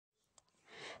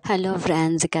Hello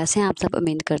friends, कैसे हैं आप सब।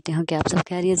 उम्मीद करती हूँ कि आप सब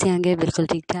खैरियत से होंगे, बिल्कुल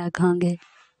ठीक ठाक होंगे।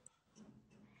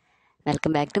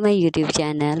 Welcome back to my YouTube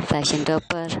channel fashion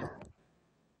topper.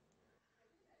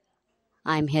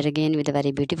 I am here again with a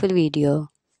very beautiful video.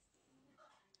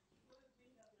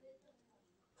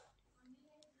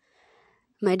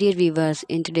 My dear viewers,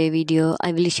 in today's video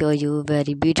I will show you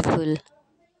very beautiful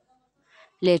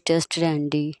latest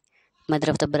trendy mother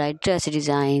of the bride dress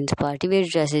designs, party wear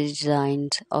dress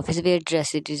designs, office wear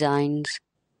dress designs.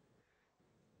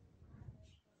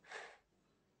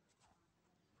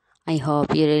 I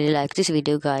hope you really like this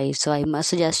video, guys, so I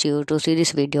must suggest you to see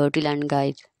this video till end,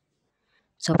 guys.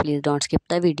 So please don't skip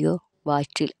the video, watch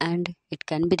till end. It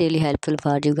can be really helpful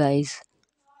for you guys.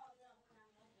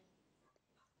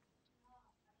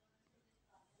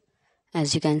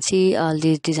 As you can see, all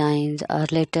these designs are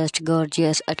latest,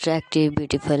 gorgeous, attractive,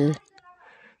 beautiful.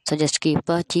 So just keep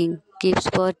watching, keep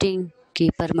supporting,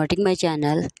 keep promoting my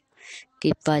channel,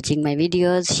 keep watching my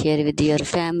videos, share with your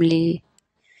family,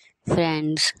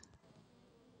 friends.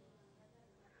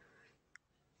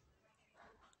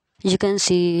 You can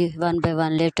see one by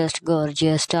one latest,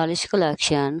 gorgeous, stylish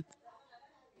collection.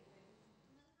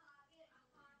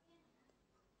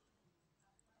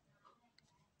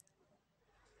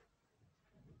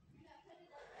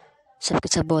 सबके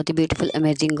सब बहुत ही beautiful,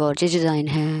 amazing, gorgeous design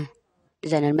है.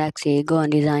 Designer maxi, gone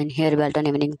design, hair belt and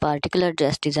evening particular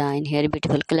dress design, hair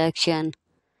beautiful collection.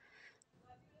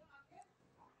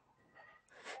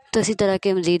 तो इसी तरह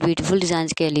के मज़ीद beautiful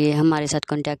designs के लिए हमारे साथ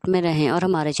कांटेक्ट में रहें और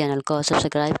हमारे चैनल को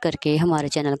सब्सक्राइब करके हमारे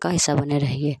चैनल का हिस्सा बने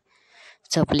रहिए.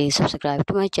 So please subscribe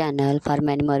to my channel for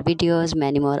many more videos,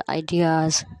 many more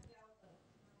ideas.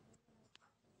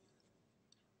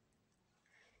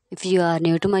 If you are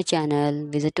new to my channel,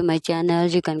 visit to my channel.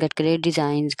 You can get great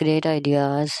designs, great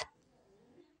ideas.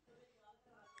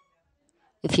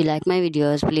 If you like my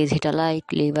videos, please hit a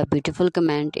like, leave a beautiful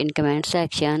comment in comment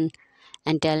section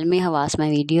and tell me how was my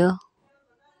video.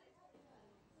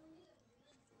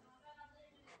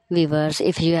 Viewers,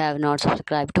 if you have not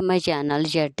subscribed to my channel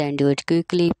yet, then do it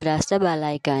quickly. Press the bell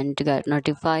icon to get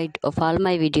notified of all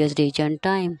my videos reach on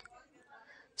time.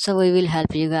 So we will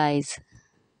help you guys.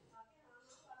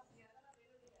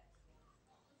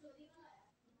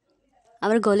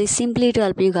 Our goal is simply to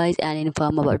help you guys and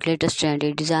inform about latest trendy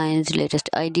designs, latest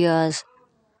ideas.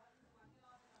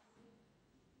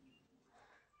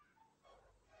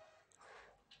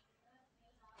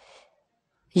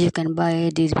 You can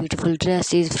buy these beautiful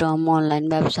dresses from online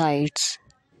websites.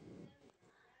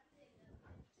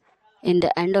 In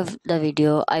the end of the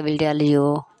video, I will tell you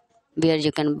where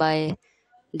you can buy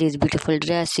these beautiful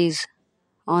dresses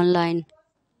online.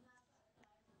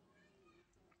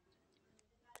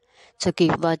 So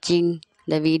keep watching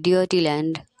the video till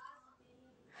end.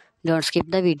 Don't skip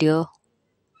the video.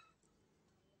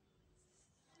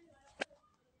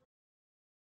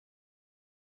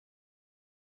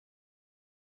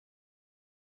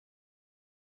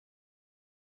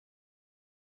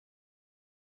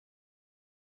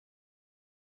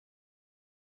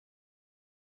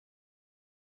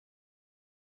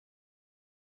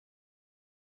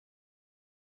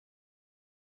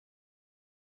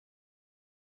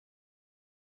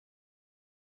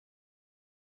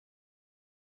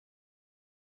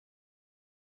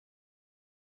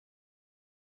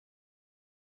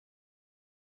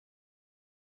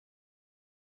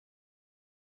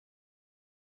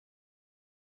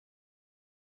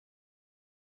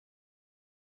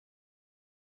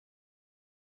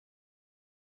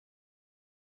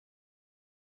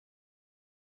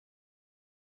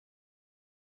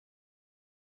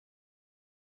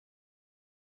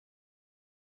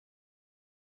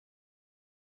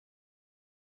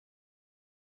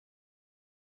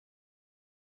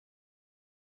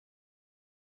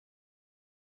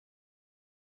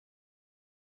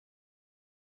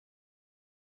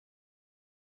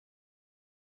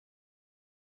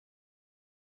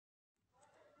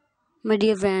 My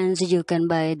dear friends, you can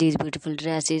buy these beautiful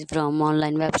dresses from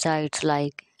online websites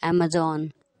like Amazon.com,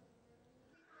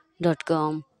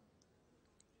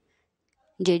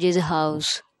 JJ's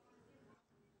House,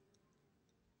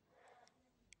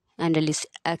 and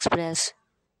Express.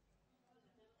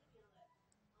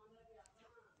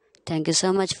 Thank you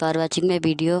so much for watching my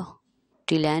video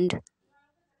till end.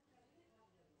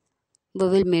 We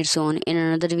will meet soon in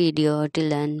another video. Till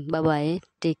then, bye bye.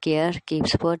 Take care. Keep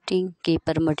supporting. Keep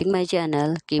promoting my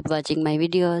channel. Keep watching my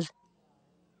videos.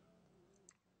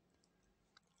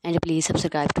 And please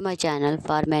subscribe to my channel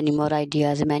for many more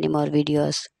ideas, many more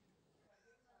videos.